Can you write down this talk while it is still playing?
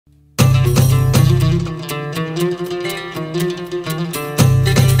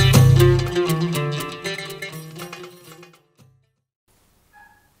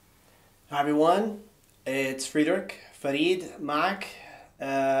everyone, it's Fridrik, Farid, معك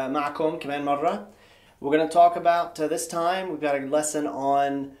معكم كمان مرة. We're going to talk about, this time, we've got a lesson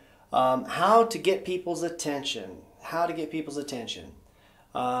on how to get people's attention. How to get people's attention.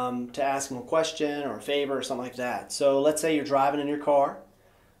 To ask them a question or a favor or something like that. So let's say you're driving in your car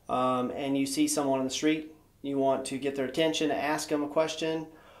and you see someone on the street. You want to get their attention to ask them a question,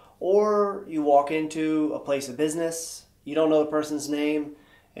 or you walk into a place of business. You don't know the person's name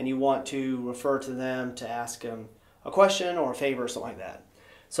and you want to refer to them to ask them a question or a favor or something like that.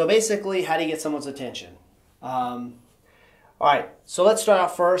 So basically, how do you get someone's attention? Alright, so let's start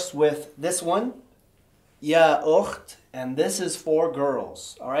out first with this one. Ya ukht, and this is for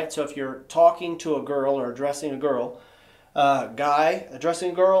girls. Alright, so if you're talking to a girl or addressing a girl, guy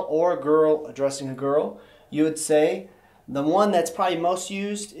addressing a girl or a girl addressing a girl, you would say, the one that's probably most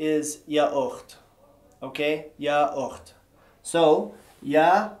used is Ya ukht. Okay, Ya ukht. So,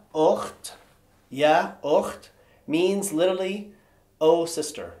 Ya ukht means literally, oh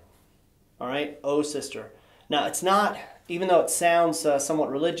sister. Alright, oh sister. Now it's not, even though it sounds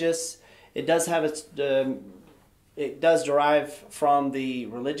somewhat religious, it does have its, it does derive from the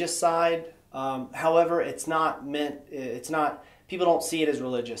religious side. However, it's not meant, people don't see it as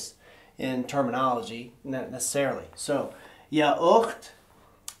religious in terminology, not necessarily. So, Ya ukht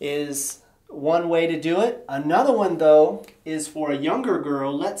is one way to do it. Another one, though, is for a younger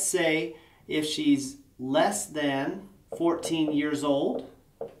girl. Let's say if she's less than 14 years old,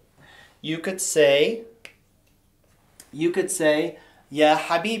 you could say, Ya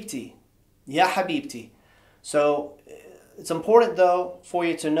habibti, Ya habibti. So it's important, though, for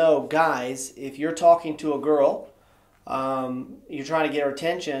you to know, guys, if you're talking to a girl, you're trying to get her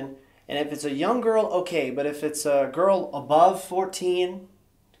attention, and if it's a young girl, okay, but if it's a girl above 14,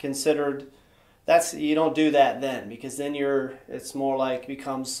 considered, you don't do that then, because then it's more like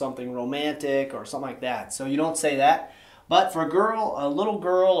becomes something romantic or something like that. So you don't say that. But for a girl, a little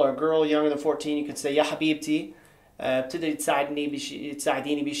girl or a girl younger than 14, you could say Ya habibti, تساعديني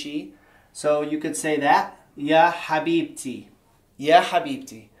بشي. So you could say that, Ya habibti, Ya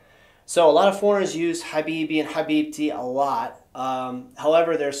habibti. So a lot of foreigners use habibi and habibti a lot.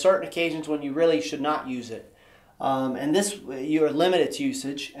 However, there are certain occasions when you really should not use it. And this, you are limited its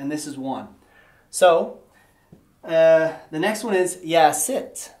usage, and this is one. So, the next one is Ya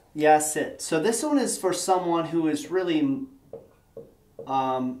sit, Ya sit. So this one is for someone who is really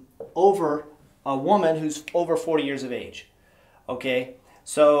over, a woman who's over 40 years of age. Okay,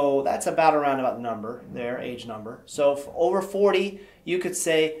 so that's about the number there, age number. So for over 40, you could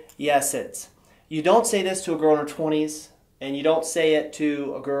say Ya sit. You don't say this to a girl in her 20s, and you don't say it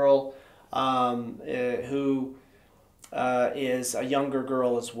to a girl who is a younger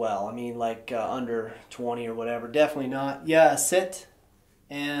girl as well. I mean, like under 20 or whatever. Definitely not. Ya sit.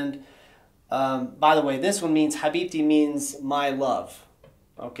 And by the way, this one means, habibti means my love.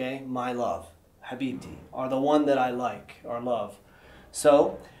 Okay, my love. Habibti, or the one that I like or love.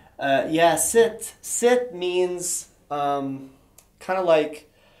 So, Ya sit. Sit means kind of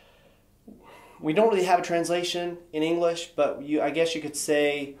like, we don't really have a translation in English, but I guess you could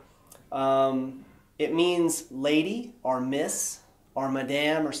say it means lady or miss or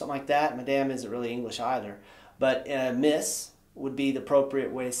madame or something like that. Madame isn't really English either, but miss would be the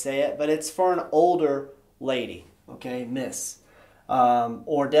appropriate way to say it. But it's for an older lady, okay, miss,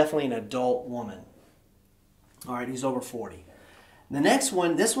 or definitely an adult woman. All right, who's over 40. The next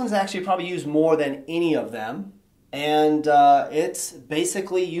one, this one's actually probably used more than any of them, and it's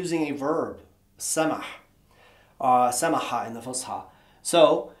basically using a verb. Samah, samaha in the Fusha.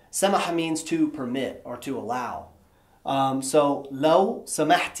 So, samaha means to permit or to allow. So, law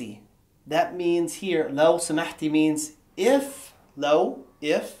samahti, that means here, law samahti means if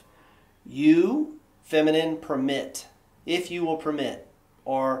you, feminine, permit, if you will permit,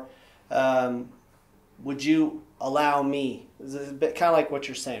 or would you allow me? It's a bit kind of like what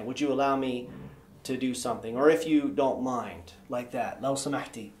you're saying. Would you allow me to do something? Or if you don't mind, like that, law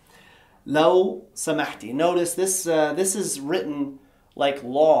samahti. Law samahti. Notice this is written like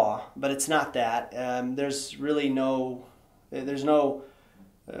law, but it's not that. There's really no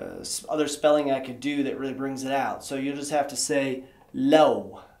other spelling I could do that really brings it out. So you just have to say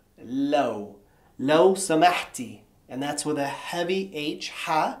law samahti, and that's with a heavy H,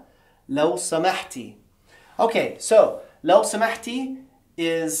 ha, law samahti. Okay, so law samahti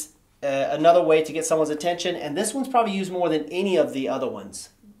is another way to get someone's attention, and this one's probably used more than any of the other ones.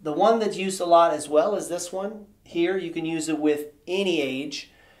 The one that's used a lot as well is this one here. You can use it with any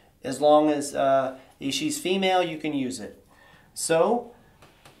age. As long as she's female, you can use it. So,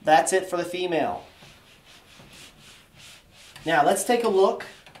 that's it for the female. Now, let's take a look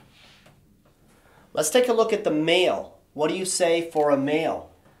Let's take a look at the male. What do you say for a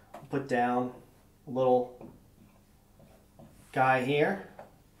male? Put down a little guy here.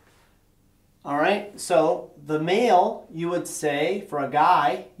 All right, so the male, you would say, for a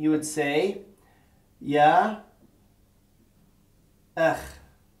guy, you would say, ya akh.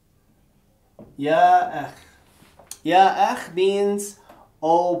 Ya akh. Ya akh means,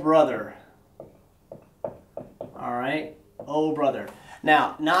 oh brother. All right, oh brother.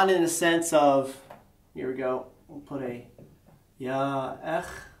 Now, not in the sense of, here we go, we'll put a ya akh.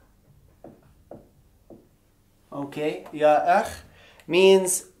 Okay, ya akh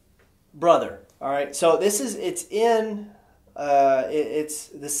means brother. All right, so it's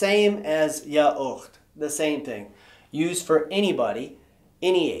the same as ya ukht, the same thing, used for anybody,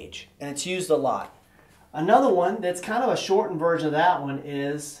 any age, and it's used a lot. Another one that's kind of a shortened version of that one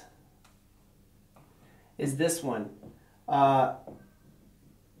is this one. Let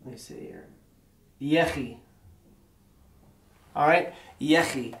me see here. Yechi. All right,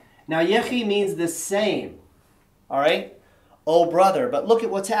 yechi. Now yechi means the same. All right. Oh brother, but look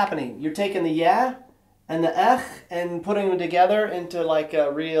at what's happening. You're taking the ya and the akh and putting them together into like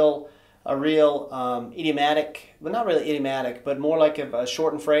a real idiomatic, well, not really idiomatic, but more like a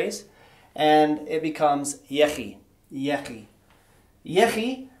shortened phrase, and it becomes yechi. Yechi.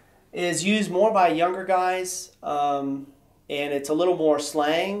 Yechi is used more by younger guys, and it's a little more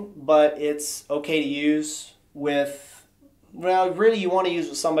slang, but it's okay to use with, well, really you want to use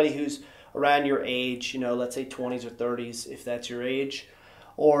with somebody who's around your age, you know, let's say 20s or 30s, if that's your age,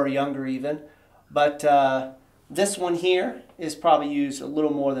 or younger even. But this one here is probably used a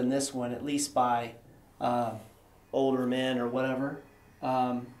little more than this one, at least by older men or whatever,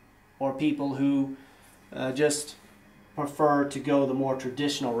 or people who just prefer to go the more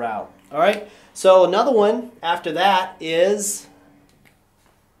traditional route. All right, so another one after that is,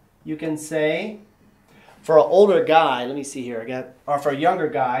 you can say, for an older guy, let me see here, or for a younger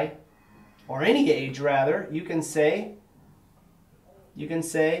guy, or any age rather, you can say,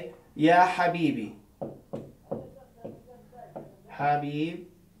 ya habibi. Habib.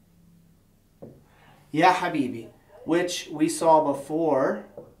 Ya habibi, which we saw before.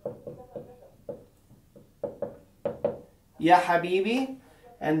 Ya habibi,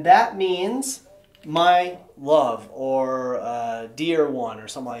 and that means my love, or dear one, or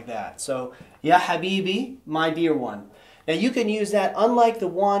something like that. So, ya habibi, my dear one. Now you can use that, unlike the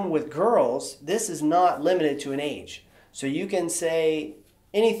one with girls, this is not limited to an age. So you can say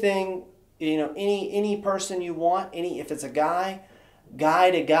anything, you know, any person you want, if it's a guy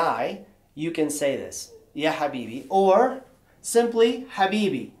to guy, you can say this, ya habibi, or simply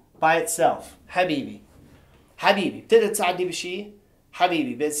habibi by itself, habibi. حبيبي بتقدر تساعدني بشيء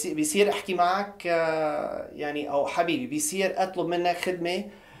حبيبي بيصير احكي معك يعني او حبيبي بيصير اطلب منك خدمة.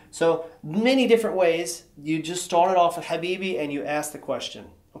 So many different ways. You just start it off with habibi and you ask the question.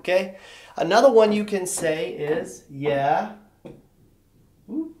 Okay? Another one you can say is ya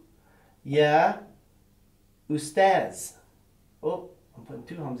ustaz. Oh, I'm putting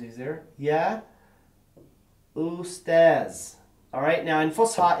two hamzas there. Ya ustaz. All right, now in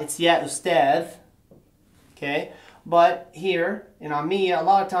Fusha it's ya ustad. Okay, but here in Amiya, a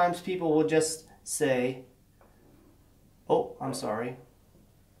lot of times people will just say, oh, I'm sorry,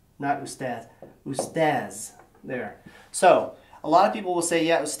 not ustaz, ustaz, there. So, a lot of people will say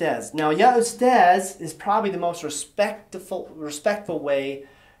ya ustaz. Now, ya ustaz is probably the most respectful way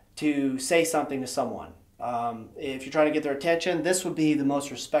to say something to someone. If you're trying to get their attention, this would be the most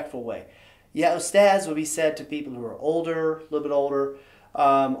respectful way. Ya ustaz would be said to people who are older, a little bit older,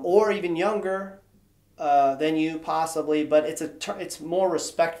 or even younger than you possibly, but it's more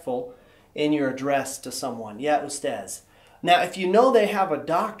respectful in your address to someone. Ya ustaz. Now, if you know they have a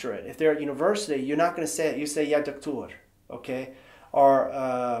doctorate, if they're at university, you're not going to say it. You say ya doctor, okay, or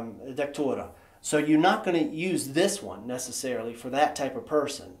doctora. So you're not going to use this one necessarily for that type of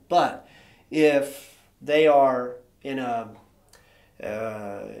person. But if they are in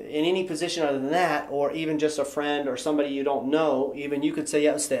any position other than that, or even just a friend or somebody you don't know, even you could say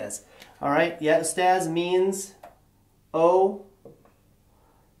ya ustaz. All right, ya ustaz means oh,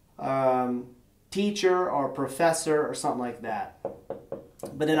 teacher or professor or something like that.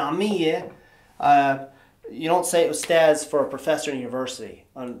 But in Amiya, you don't say ustaz for a professor in university.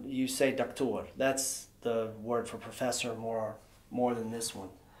 You say doctor. That's the word for professor more than this one.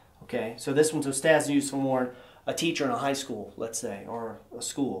 Okay, so this one's ustaz used for more a teacher in a high school, let's say, or a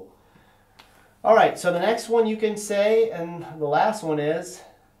school. All right, so the next one you can say, and the last one is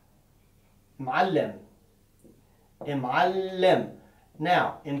muallim. Muallim.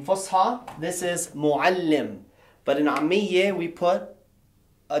 Now, in Fusha, this is muallim. But in Amiya, we put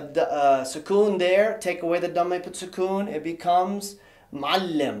sukoon there, take away the dhamma, put sukoon, it becomes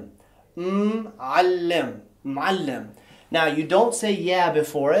معلم. معلم. معلم. Now you don't say yeah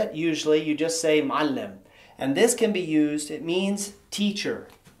before it, usually you just say معلم. And this can be used, it means teacher.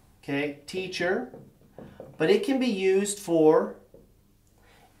 Okay, teacher. But it can be used for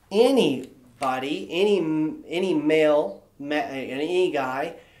anybody, any male, any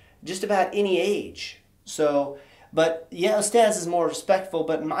guy, just about any age. So, but yeah, Ustaz is more respectful,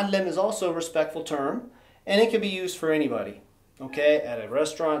 but Mu'allim is also a respectful term, and it can be used for anybody. Okay, at a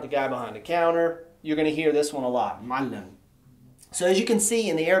restaurant, the guy behind the counter, you're going to hear this one a lot, Mu'allim. So as you can see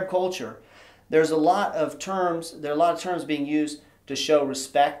in the Arab culture, there's a lot of terms, there are a lot of terms being used to show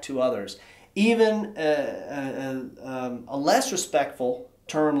respect to others. Even a less respectful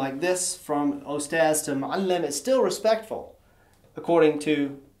term like this, from Ustaz to Mu'allim, is still respectful, according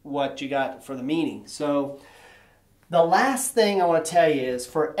to what you got for the meaning. So the last thing I want to tell you is,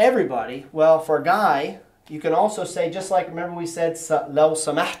 for everybody, well, for a guy, you can also say, just like, remember we said لو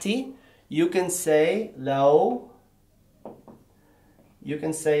سمحتي, you can say لو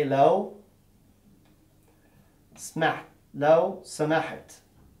سمحت, لو سمحت.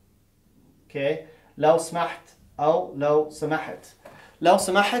 Okay, لو سمحت أو لو سمحت. لو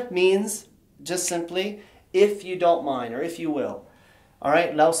سمحت means just simply if you don't mind, or if you will. All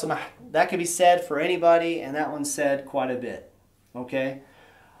right, لو سمحت. That can be said for anybody, and that one's said quite a bit. Okay?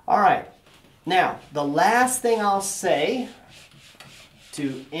 All right. Now, the last thing I'll say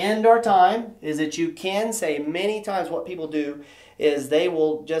to end our time is that you can say many times, what people do is they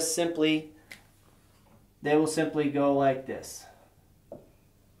will just simply go like this.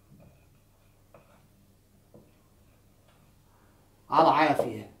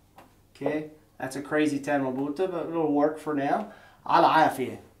 Al-afiyah. Okay? That's a crazy term, but it'll work for now.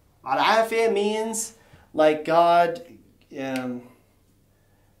 Al-afiyah. Al-afiyah means like God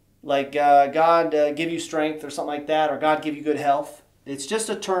give you strength, or something like that, or God give you good health. It's just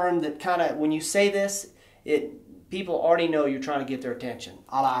a term that kind of, when you say this, people already know you're trying to get their attention.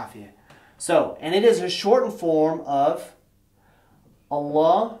 Al-afiyah. So, and it is a shortened form of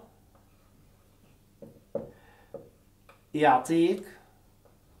Allah يعطيك,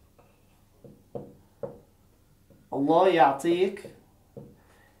 Allah يعطيك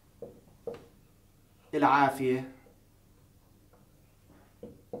العافية.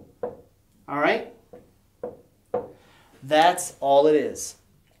 All right? That's all it is.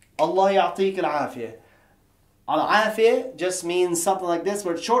 Allah يعطيك العافية. Al-afiyah just means something like this,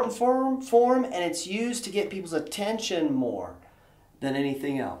 where it's shortened form, and it's used to get people's attention more than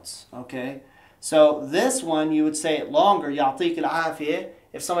anything else. Okay? So this one, you would say it longer, يعطيك العافية,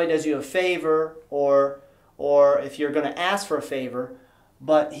 if somebody does you a favor, or if you're going to ask for a favor.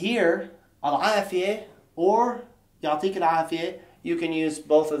 But here, al-afiyah or يعطيك العافية, you can use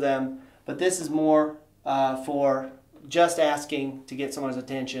both of them. But this is more for just asking to get someone's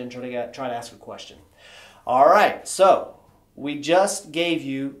attention, try to ask a question. All right, so we just gave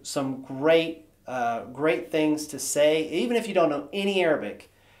you some great things to say. Even if you don't know any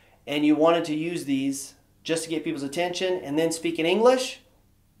Arabic and you wanted to use these just to get people's attention and then speak in English,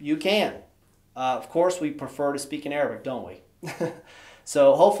 you can. Of course, we prefer to speak in Arabic, don't we?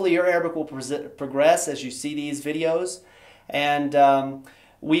 So hopefully your Arabic will progress as you see these videos. And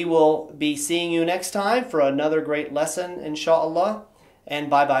we will be seeing you next time for another great lesson, inshallah. And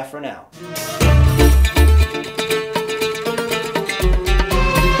bye-bye for now.